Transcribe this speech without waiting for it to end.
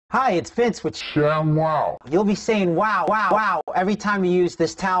Hi, it's Vince with Shamwow. You'll be saying wow, wow, wow every time you use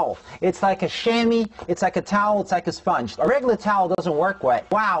this towel. It's like a chamois, it's like a towel, it's like a sponge. A regular towel doesn't work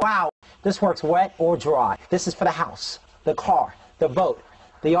wet. Wow, wow. This works wet or dry. This is for the house, the car, the boat,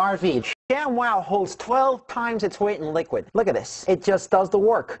 the RV. Shamwow holds 12 times its weight in liquid. Look at this. It just does the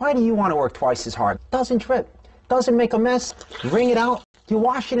work. Why do you want to work twice as hard? Doesn't drip, doesn't make a mess. Wring it out. You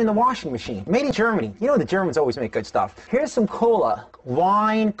wash it in the washing machine. Made in Germany. You know the Germans always make good stuff. Here's some cola.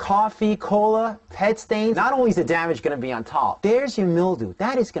 Wine, coffee, cola, pet stains. Not only is the damage going to be on top, there's your mildew.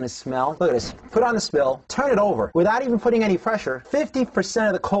 That is going to smell. Look at this. Put on the spill. Turn it over. Without even putting any pressure, 50%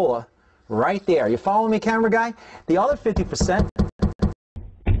 of the cola right there. You follow me, camera guy? The other 50%,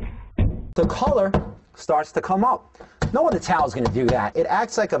 the color starts to come up. No other towel is going to do that. It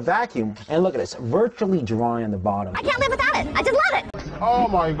acts like a vacuum. And look at this, virtually dry on the bottom. I can't live without it. I just love it. Oh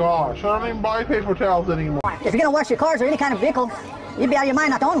my gosh, I don't even buy paper towels anymore. If you're going to wash your cars or any kind of vehicle, you'd be out of your mind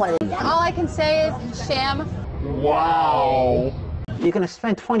not to own one of these. All I can say is sham. Wow. You're going to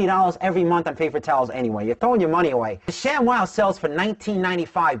spend $20 every month on paper towels anyway. You're throwing your money away. The Shamwow sells for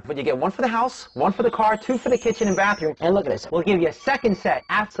 $19.95, but you get one for the house, one for the car, two for the kitchen and bathroom. And look at this. We'll give you a second set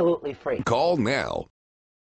absolutely free. Call now.